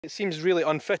It seems really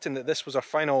unfitting that this was our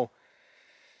final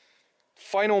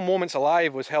moments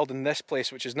alive was held in this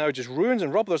place, which is now just ruins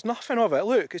and rubble. There's nothing of it.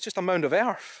 Look, it's just a mound of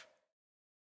earth.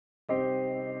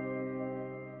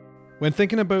 When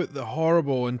thinking about the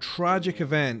horrible and tragic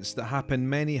events that happened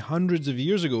many hundreds of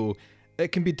years ago,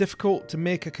 it can be difficult to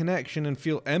make a connection and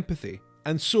feel empathy.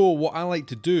 And so what I like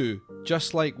to do,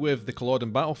 just like with the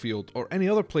Culloden battlefield or any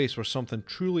other place where something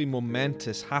truly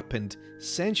momentous happened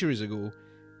centuries ago,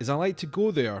 is I like to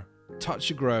go there, touch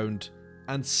the ground,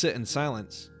 and sit in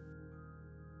silence.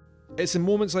 It's in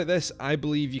moments like this I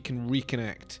believe you can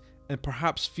reconnect and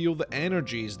perhaps feel the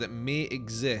energies that may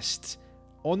exist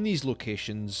on these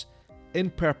locations in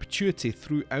perpetuity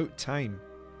throughout time.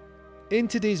 In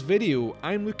today's video,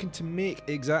 I'm looking to make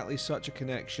exactly such a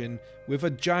connection with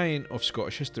a giant of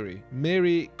Scottish history,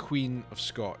 Mary Queen of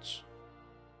Scots.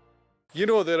 You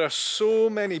know, there are so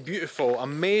many beautiful,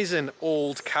 amazing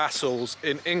old castles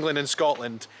in England and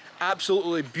Scotland.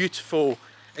 Absolutely beautiful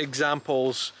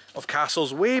examples of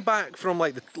castles way back from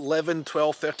like the 11,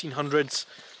 12, 1300s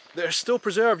that are still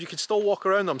preserved. You can still walk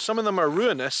around them. Some of them are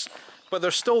ruinous, but they're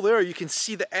still there. You can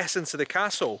see the essence of the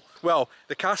castle. Well,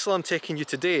 the castle I'm taking you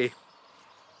today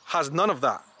has none of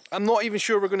that. I'm not even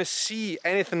sure we're going to see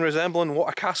anything resembling what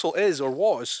a castle is or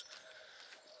was,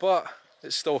 but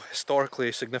it's still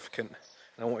historically significant,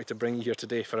 and I wanted to bring you here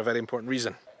today for a very important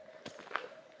reason.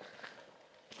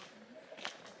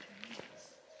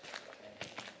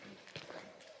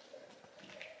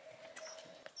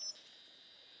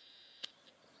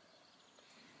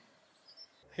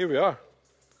 Here we are,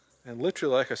 and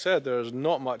literally, like I said, there's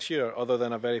not much here other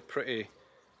than a very pretty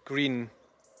green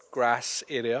grass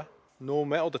area. No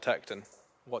metal detecting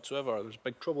whatsoever. There's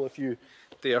big trouble if you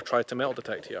dare try to metal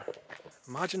detect here.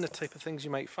 Imagine the type of things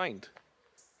you might find.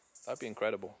 That'd be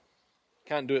incredible.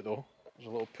 Can't do it though. There's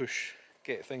a little push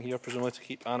gate thing here, presumably to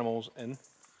keep animals in.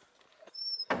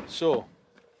 So,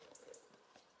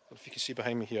 if you can see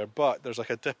behind me here, but there's like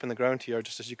a dip in the ground here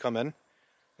just as you come in.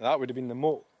 That would have been the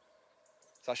moat.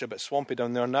 It's actually a bit swampy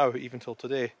down there now, even till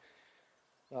today.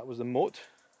 That was the moat.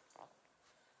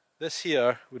 This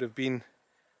here would have been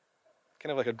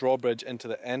kind of like a drawbridge into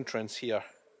the entrance here.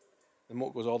 The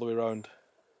moat goes all the way around.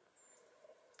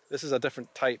 This is a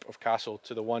different type of castle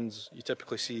to the ones you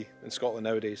typically see in Scotland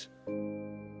nowadays.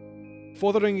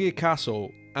 Fotheringhay Castle,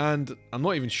 and I'm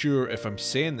not even sure if I'm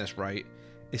saying this right,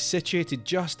 is situated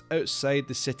just outside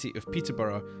the city of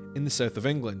Peterborough in the south of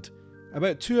England,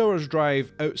 about 2 hours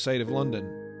drive outside of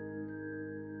London.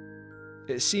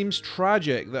 It seems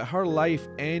tragic that her life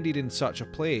ended in such a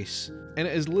place, and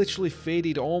it has literally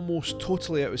faded almost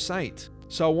totally out of sight.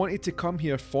 So I wanted to come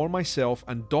here for myself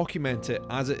and document it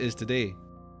as it is today.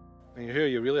 When you're here,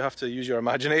 you really have to use your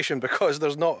imagination because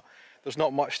there's not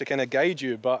much to kind of guide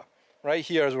you, but right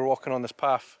here as we're walking on this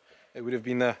path, it would have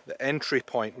been the entry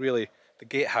point, really, the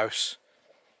gatehouse.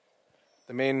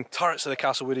 The main turrets of the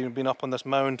castle would have been up on this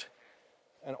mound.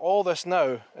 And all this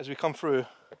now, as we come through,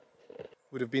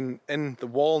 would have been in the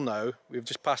wall now. We've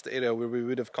just passed the area where we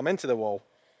would have come into the wall.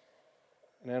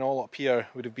 And then all up here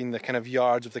would have been the kind of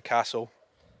yards of the castle,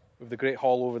 with the great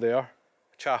hall over there,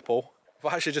 a chapel.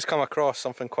 I've actually just come across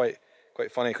something quite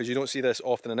funny, because you don't see this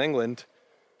often in England,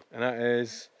 and that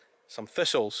is some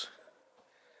thistles,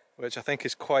 which I think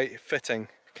is quite fitting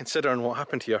considering what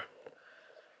happened here.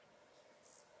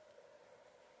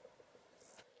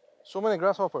 So many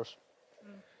grasshoppers.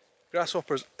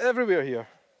 Grasshoppers everywhere here.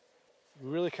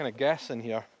 Really kind of guessing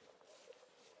here.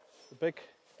 The big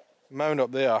mound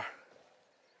up there,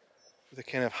 where the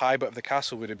kind of high bit of the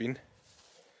castle would have been.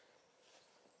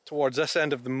 Towards this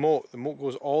end of the moat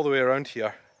goes all the way around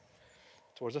here.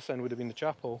 Towards this end would have been the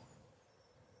chapel,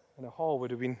 and the hall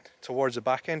would have been towards the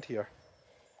back end here.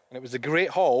 And it was the Great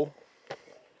Hall,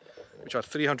 which had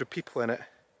 300 people in it,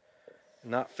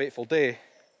 and that fateful day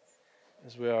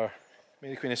is where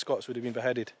Mary Queen of Scots would have been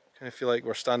beheaded. Kind of feel like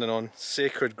we're standing on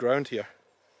sacred ground here.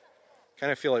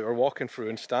 Kind of feel like we're walking through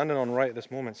and standing on right at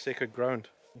this moment, sacred ground.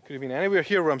 It could have been anywhere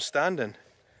here where I'm standing.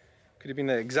 Could have been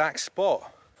the exact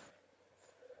spot.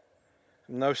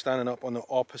 I'm now standing up on the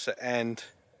opposite end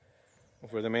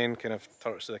of where the main kind of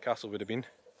turrets of the castle would have been.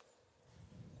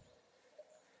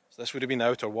 So this would have been the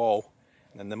outer wall,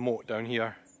 and then the moat down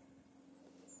here.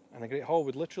 And the Great Hall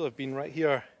would literally have been right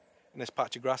here in this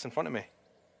patch of grass in front of me.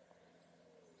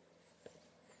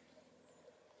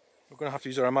 We're going to have to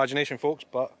use our imagination, folks,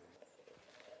 but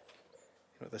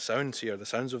you know, the sounds here, the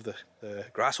sounds of the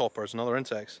grasshoppers and other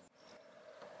insects.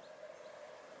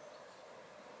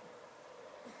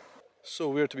 So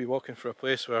weird to be walking through a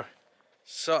place where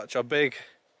such a big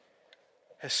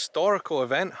historical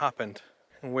event happened,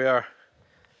 and where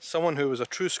someone who was a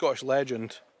true Scottish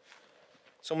legend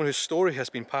someone whose story has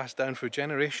been passed down through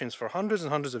generations for hundreds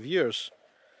and hundreds of years,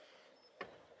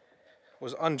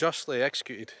 was unjustly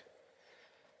executed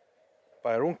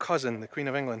by her own cousin, the Queen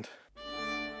of England.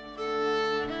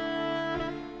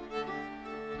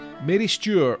 Mary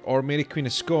Stuart, or Mary Queen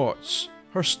of Scots,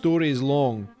 her story is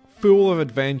long, full of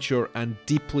adventure and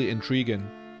deeply intriguing.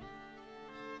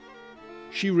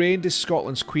 She reigned as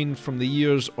Scotland's Queen from the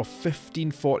years of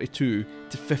 1542 to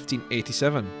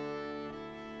 1587.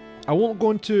 I won't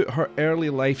go into her early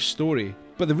life story,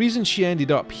 but the reason she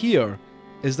ended up here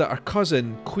is that her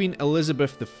cousin, Queen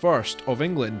Elizabeth I of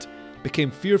England,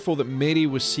 became fearful that Mary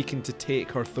was seeking to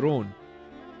take her throne.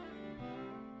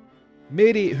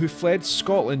 Mary, who fled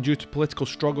Scotland due to political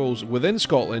struggles within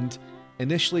Scotland,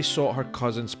 initially sought her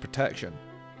cousin's protection.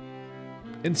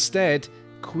 Instead,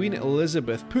 Queen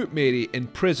Elizabeth put Mary in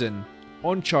prison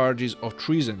on charges of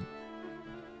treason.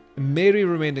 Mary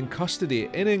remained in custody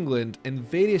in England in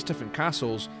various different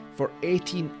castles for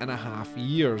 18.5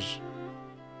 years.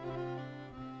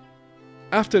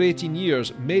 After 18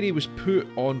 years, Mary was put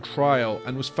on trial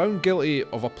and was found guilty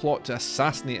of a plot to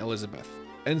assassinate Elizabeth.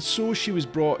 And so she was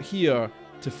brought here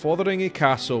to Fotheringhay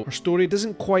Castle. Her story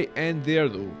doesn't quite end there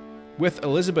though, with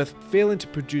Elizabeth failing to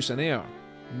produce an heir.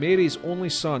 Mary's only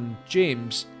son,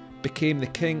 James, became the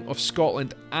King of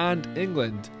Scotland and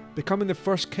England, becoming the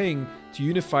first king to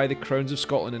unify the crowns of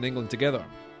Scotland and England together.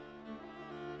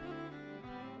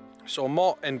 So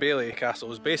Motte and Bailey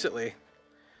Castle is basically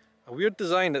a weird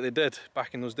design that they did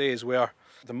back in those days, where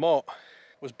the motte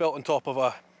was built on top of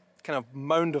a kind of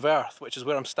mound of earth, which is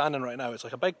where I'm standing right now. It's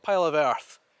like a big pile of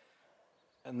earth,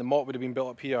 and the motte would have been built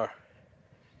up here.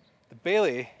 The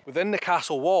Bailey within the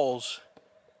castle walls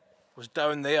was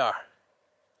down there.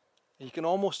 And you can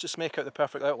almost just make out the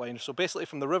perfect outline. So basically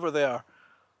from the river there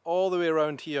all the way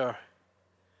around here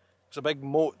was a big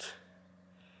moat,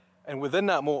 and within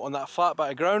that moat, on that flat bit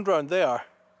of ground round there,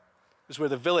 is where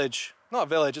the village, not a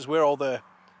village, is where all the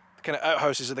kind of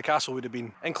outhouses of the castle would have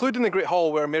been, including the Great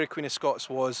Hall where Mary Queen of Scots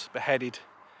was beheaded,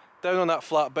 down on that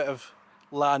flat bit of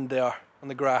land there on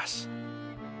the grass.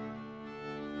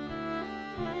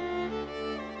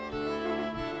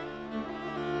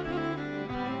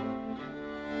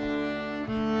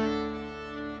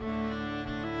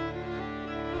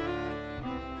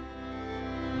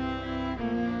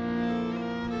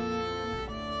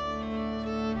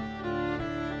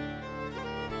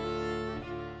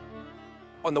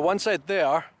 On the one side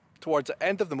there, towards the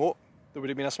end of the moat, there would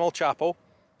have been a small chapel,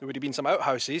 there would have been some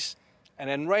outhouses, and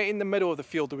then right in the middle of the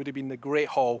field there would have been the Great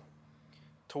Hall,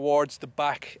 towards the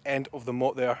back end of the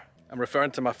moat there. I'm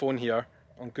referring to my phone here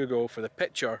on Google for the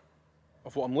picture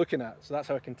of what I'm looking at, so that's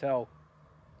how I can tell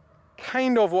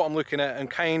kind of what I'm looking at and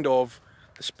kind of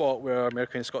the spot where Mary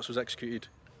Queen of Scots was executed.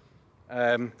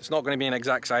 It's not going to be an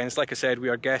exact science, like I said, we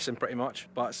are guessing pretty much,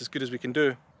 but it's as good as we can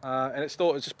do, and it's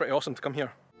just pretty awesome to come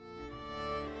here.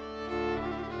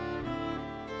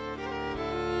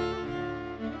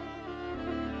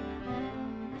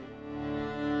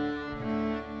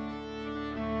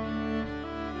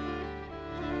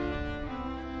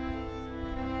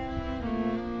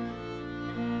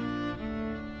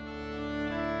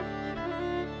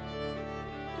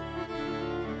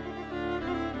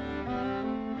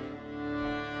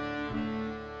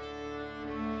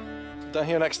 Down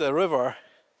here next to the river,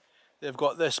 they've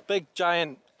got this big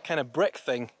giant kind of brick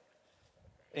thing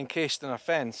encased in a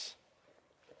fence.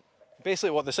 Basically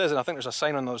what this is, and I think there's a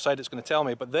sign on the other side that's going to tell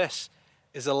me, but this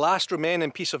is the last remaining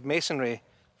piece of masonry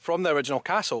from the original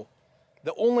castle.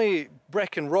 The only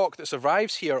brick and rock that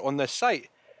survives here on this site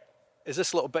is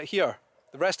this little bit here.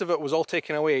 The rest of it was all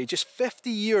taken away just 50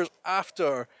 years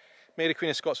after Mary Queen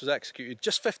of Scots was executed.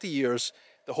 Just 50 years.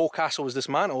 The whole castle was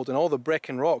dismantled and all the brick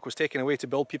and rock was taken away to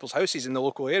build people's houses in the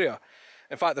local area.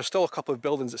 In fact, there's still a couple of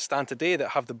buildings that stand today that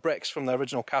have the bricks from the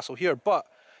original castle here, but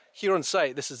here on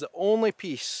site, this is the only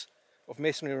piece of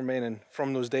masonry remaining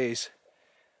from those days.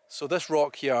 So this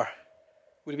rock here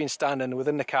would have been standing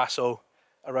within the castle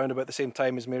around about the same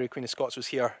time as Mary Queen of Scots was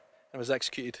here and was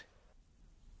executed.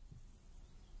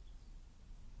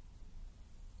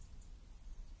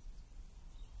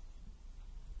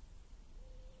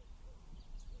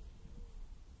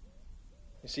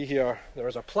 You see here, there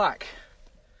is a plaque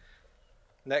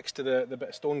next to the bit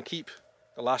of stone keep,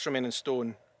 the last remaining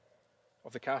stone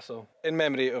of the castle. In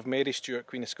memory of Mary Stuart,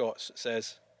 Queen of Scots, it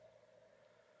says,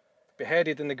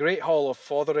 beheaded in the Great Hall of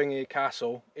Fotheringhay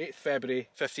Castle, 8th February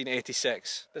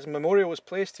 1586. This memorial was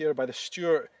placed here by the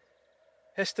Stuart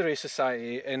History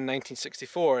Society in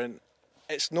 1964, and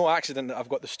it's no accident that I've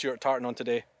got the Stuart tartan on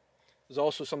today. There's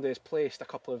also somebody has placed a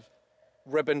couple of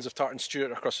ribbons of tartan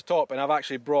Stuart across the top, and I've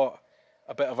actually brought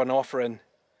a bit of an offering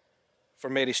for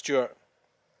Mary Stuart.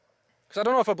 Because I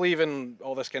don't know if I believe in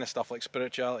all this kind of stuff like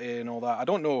spirituality and all that. I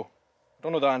don't know. I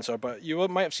don't know the answer, but you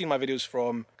might have seen my videos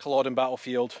from Culloden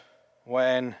Battlefield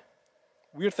when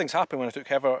weird things happened when I took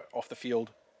Heather off the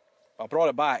field. I brought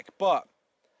it back, but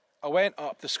I went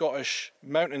up the Scottish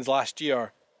mountains last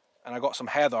year and I got some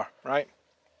heather, right?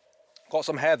 Got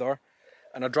some heather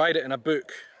and I dried it in a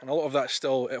book, and a lot of that's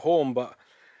still at home, but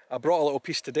I brought a little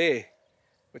piece today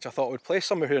which I thought I would place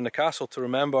somewhere here in the castle to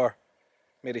remember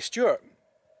Mary Stuart.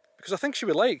 Because I think she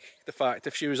would like the fact,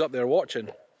 if she was up there watching,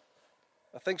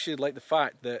 I think she'd like the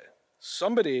fact that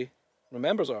somebody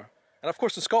remembers her. And of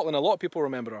course in Scotland a lot of people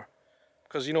remember her.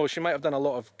 Because, you know, she might have done a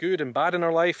lot of good and bad in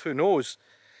her life, who knows.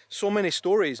 So many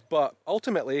stories, but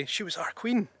ultimately she was our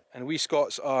queen. And we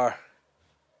Scots are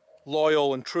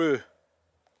loyal and true.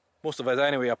 Most of us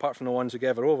anyway, apart from the ones who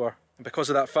gave her over. And because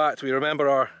of that fact, we remember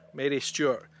our Mary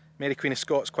Stuart, Mary Queen of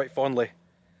Scots, quite fondly.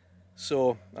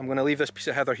 So I'm going to leave this piece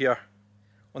of heather here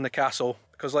on the castle,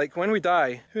 because like when we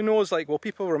die, who knows, like will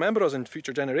people remember us in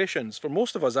future generations? For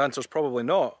most of us the answer's probably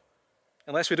not,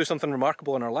 unless we do something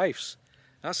remarkable in our lives.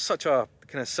 That's such a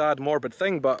kind of sad, morbid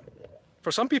thing, but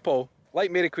for some people,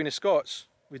 like Mary Queen of Scots,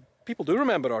 people do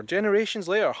remember her generations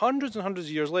later, hundreds and hundreds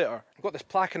of years later. I've got this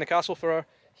plaque in the castle for her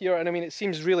here, and I mean it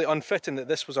seems really unfitting that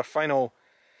this was her final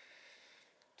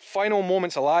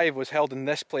moments alive was held in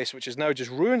this place, which is now just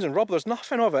ruins and rubble. There's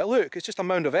nothing of it. Look, it's just a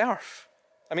mound of earth.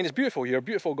 I mean, it's beautiful here,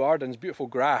 beautiful gardens, beautiful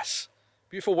grass,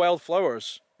 beautiful wild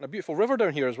flowers, and a beautiful river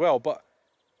down here as well, but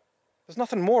there's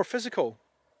nothing more physical.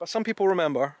 But some people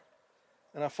remember,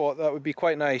 and I thought that would be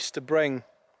quite nice to bring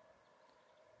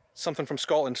something from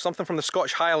Scotland, something from the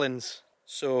Scottish Highlands.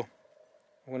 So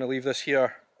I'm going to leave this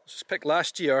here. This was picked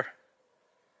last year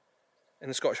in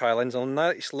the Scottish Highlands, a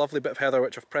nice lovely bit of heather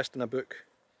which I've pressed in a book.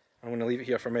 I'm going to leave it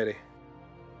here for Mary.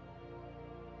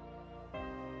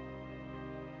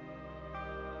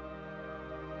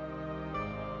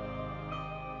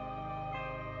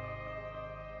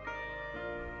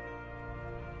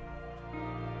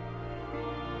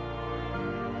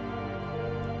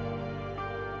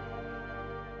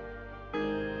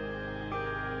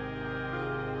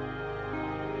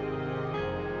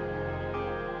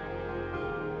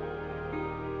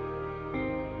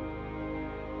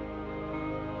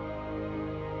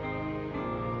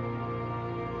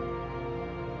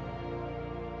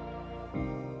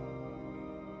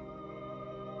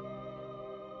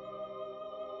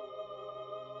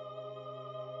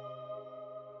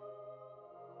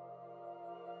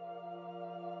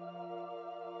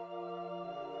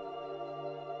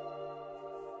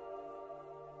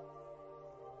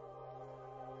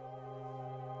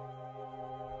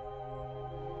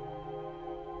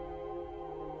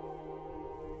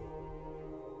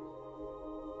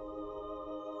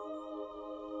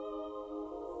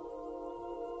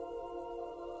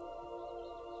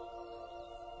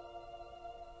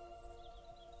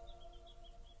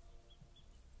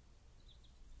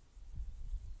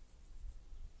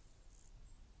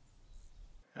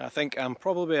 I think I'm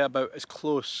probably about as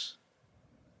close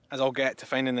as I'll get to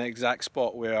finding the exact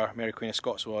spot where Mary Queen of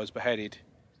Scots was beheaded.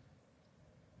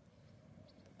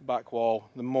 The back wall,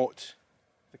 the moat,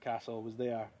 the castle was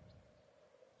there.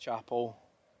 Chapel,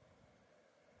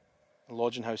 the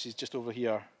lodging house is just over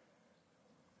here.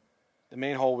 The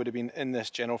main hall would have been in this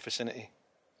general vicinity.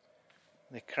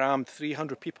 They crammed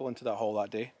 300 people into that hall that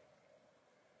day.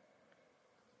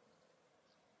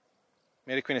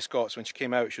 Mary Queen of Scots, when she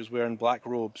came out, she was wearing black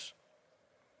robes.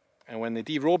 And when they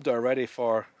derobed her ready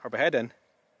for her beheading,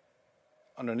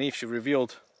 underneath she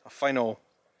revealed a final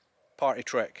party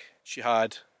trick. She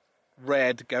had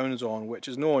red gowns on, which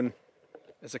is known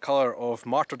as the colour of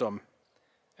martyrdom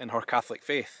in her Catholic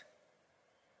faith.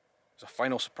 It was a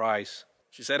final surprise.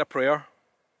 She said a prayer,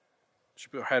 she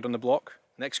put her head on the block.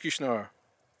 An executioner,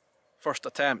 first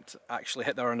attempt, actually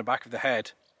hit her in the back of the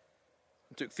head.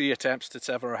 It took 3 attempts to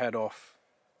sever her head off.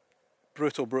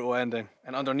 Brutal, brutal ending.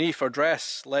 And underneath her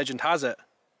dress, legend has it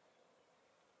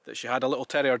that she had a little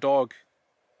terrier dog,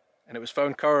 and it was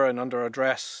found cowering under her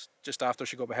dress just after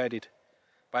she got beheaded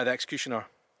by the executioner.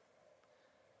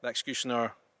 The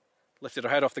executioner lifted her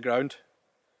head off the ground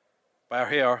by her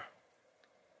hair,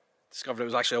 discovered it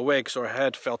was actually a wig, so her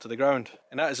head fell to the ground.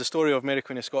 And that is the story of Mary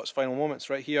Queen of Scots' final moments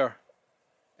right here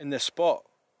in this spot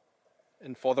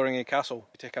in Fotheringhay Castle.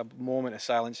 We take a moment of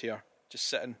silence here, just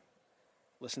sitting,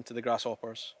 listen to the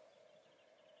grasshoppers.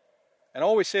 And I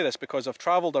always say this because I've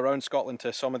travelled around Scotland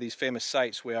to some of these famous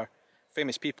sites where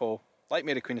famous people like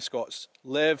Mary Queen of Scots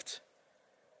lived,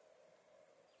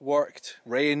 worked,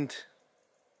 reigned,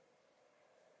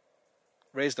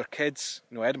 raised their kids.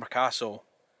 You know, Edinburgh Castle,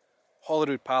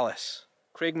 Holyrood Palace,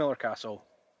 Craigmillar Castle,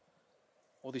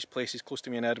 all these places close to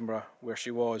me in Edinburgh where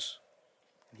she was.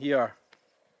 And here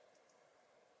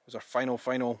was her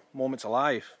final moments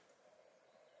alive.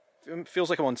 It feels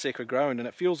like I'm on sacred ground, and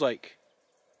it feels like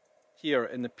here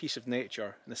in the peace of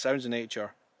nature, in the sounds of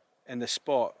nature, in this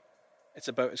spot, it's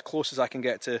about as close as I can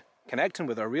get to connecting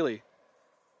with her, really.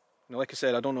 You know, like I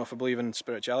said, I don't know if I believe in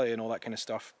spirituality and all that kind of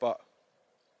stuff, but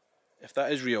if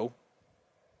that is real,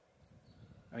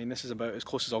 I mean, this is about as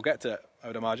close as I'll get to it, I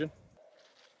would imagine.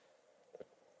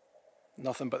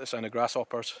 Nothing but the sound of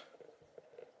grasshoppers.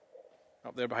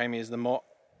 Up there behind me is the moat,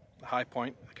 the high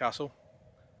point of the castle.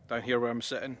 Down here where I'm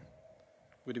sitting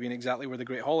would have been exactly where the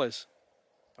Great Hall is,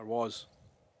 or was.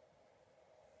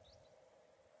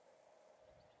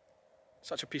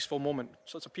 Such a peaceful moment,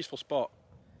 such a peaceful spot.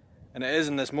 And it is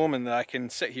in this moment that I can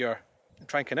sit here and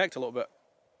try and connect a little bit.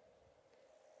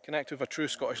 Connect with a true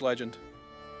Scottish legend.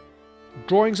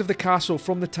 Drawings of the castle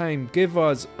from the time give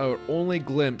us our only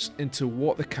glimpse into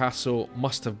what the castle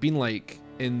must have been like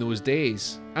in those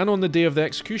days, and on the day of the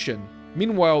execution.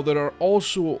 Meanwhile, there are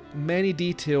also many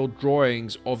detailed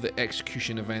drawings of the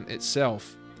execution event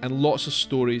itself, and lots of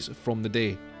stories from the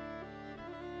day.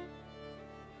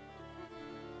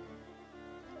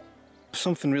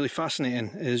 Something really fascinating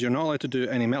is you're not allowed to do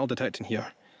any metal detecting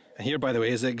here. And here, by the way,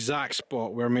 is the exact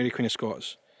spot where Mary Queen of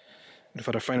Scots would have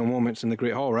had her final moments in the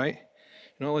Great Hall, right?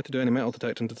 You're not allowed to do any metal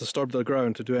detecting, to disturb the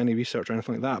ground, to do any research or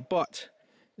anything like that. But,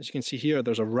 as you can see here,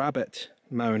 there's a rabbit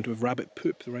mound with rabbit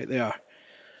poop right there.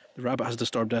 The rabbit has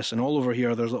disturbed this, and all over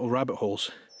here there's little rabbit holes.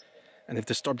 And they've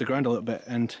disturbed the ground a little bit,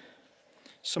 and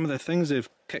some of the things they've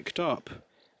kicked up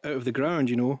out of the ground,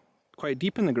 you know, quite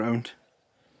deep in the ground,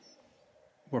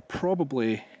 were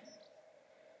probably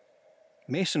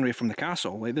masonry from the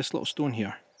castle, like this little stone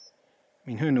here. I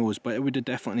mean, who knows, but it would have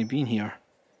definitely been here.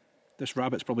 This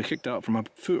rabbit's probably kicked it up from a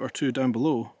foot or two down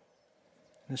below.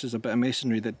 This is a bit of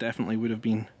masonry that definitely would have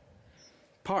been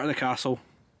part of the castle,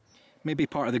 maybe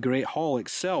part of the Great Hall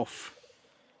itself,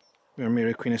 where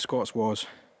Mary Queen of Scots was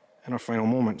in her final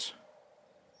moments.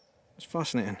 It's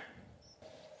fascinating.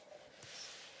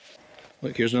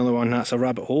 Look, here's another one, that's a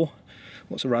rabbit hole.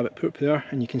 Lots of rabbit poop there,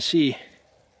 and you can see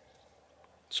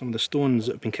some of the stones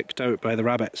that have been kicked out by the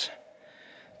rabbits.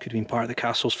 Could have been part of the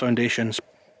castle's foundations,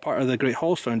 part of the Great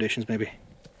Hall's foundations maybe.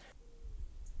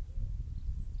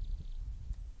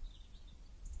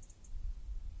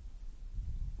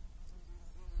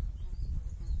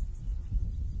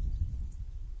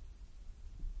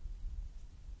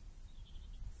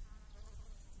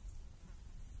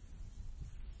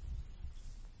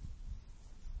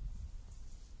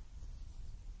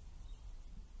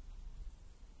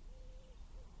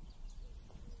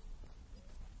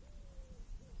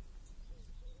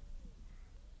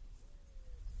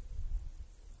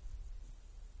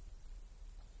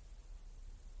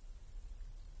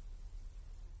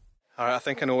 Alright, I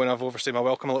think I know when I've overstayed my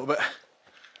welcome a little bit.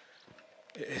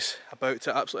 It is about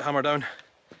to absolutely hammer down.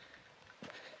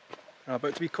 I'm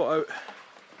about to be caught out.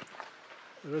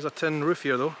 There is a tin roof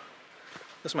here though.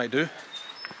 This might do.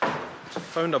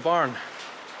 Found a barn.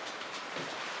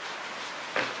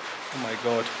 Oh my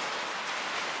god.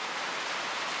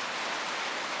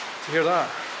 Do you hear that?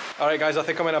 Alright guys, I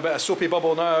think I'm in a bit of soapy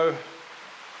bubble now.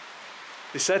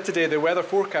 They said today the weather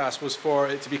forecast was for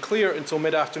it to be clear until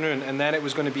mid-afternoon, and then it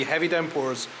was going to be heavy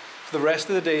downpours for the rest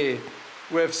of the day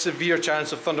with severe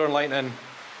chance of thunder and lightning,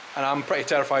 and I'm pretty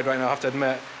terrified right now, I have to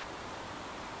admit.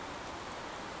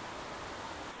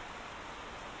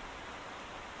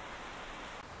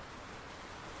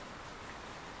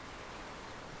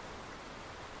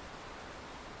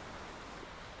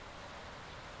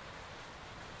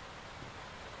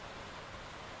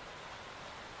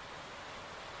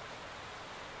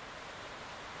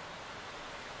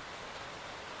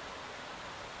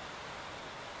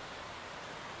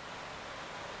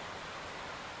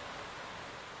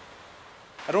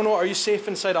 I don't know, are you safe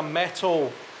inside a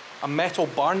metal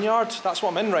barnyard? That's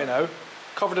what I'm in right now,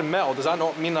 covered in metal. Does that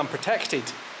not mean I'm protected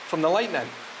from the lightning?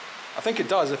 I think it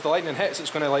does. If the lightning hits, it's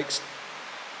going to like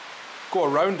go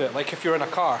around it, like if you're in a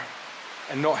car,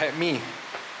 and not hit me.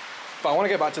 But I want to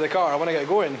get back to the car, I want to get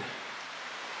going.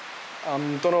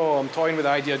 Don't know, I'm toying with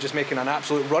the idea of just making an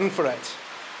absolute run for it.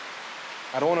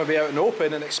 I don't want to be out in the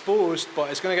open and exposed, but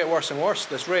it's going to get worse and worse,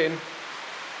 this rain.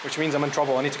 Which means I'm in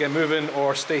trouble. I need to get moving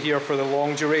or stay here for the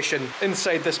long duration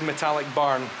inside this metallic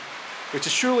barn, which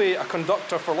is surely a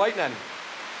conductor for lightning.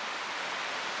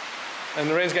 And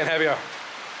the rain's getting heavier.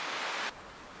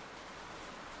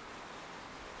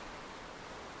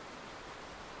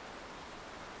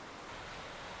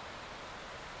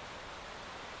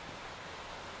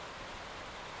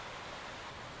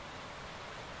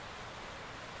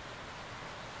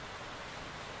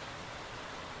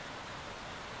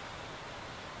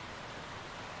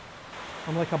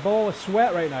 I'm like a ball of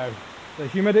sweat right now. The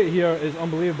humidity here is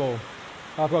unbelievable.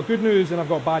 I've got good news and I've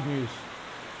got bad news.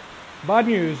 Bad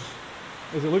news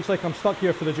is it looks like I'm stuck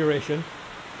here for the duration.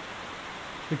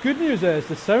 The good news is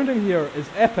the sound in here is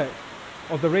epic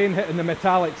of the rain hitting the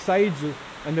metallic sides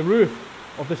and the roof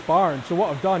of this barn. So what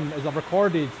I've done is I've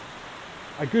recorded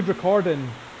a good recording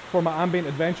for my ambient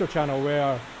adventure channel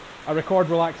where I record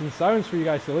relaxing sounds for you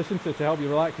guys to listen to help you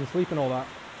relax and sleep and all that.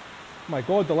 My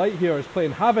god, the light here is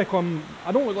playing havoc on...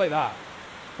 I don't look like that.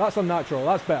 That's unnatural,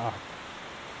 that's better.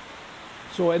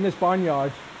 So in this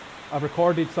barnyard, I've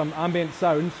recorded some ambient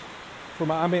sounds for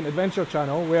my ambient adventure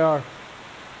channel where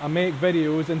I make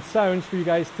videos and sounds for you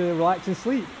guys to relax and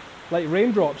sleep, like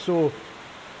raindrops. So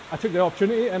I took the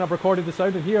opportunity and I've recorded the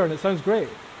sound in here and it sounds great.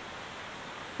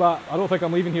 But I don't think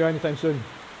I'm leaving here anytime soon.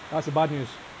 That's the bad news.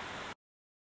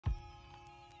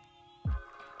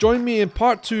 Join me in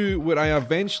part 2 where I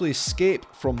eventually escape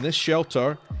from this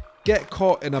shelter, get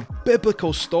caught in a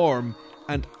biblical storm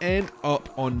and end up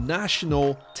on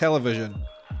national television.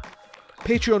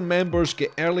 Patreon members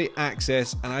get early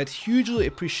access and I'd hugely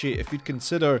appreciate if you'd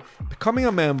consider becoming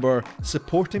a member,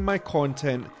 supporting my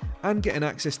content and getting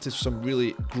access to some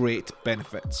really great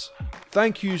benefits.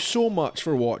 Thank you so much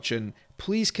for watching.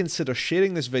 Please consider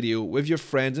sharing this video with your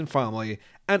friends and family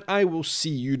and I will see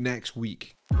you next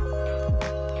week.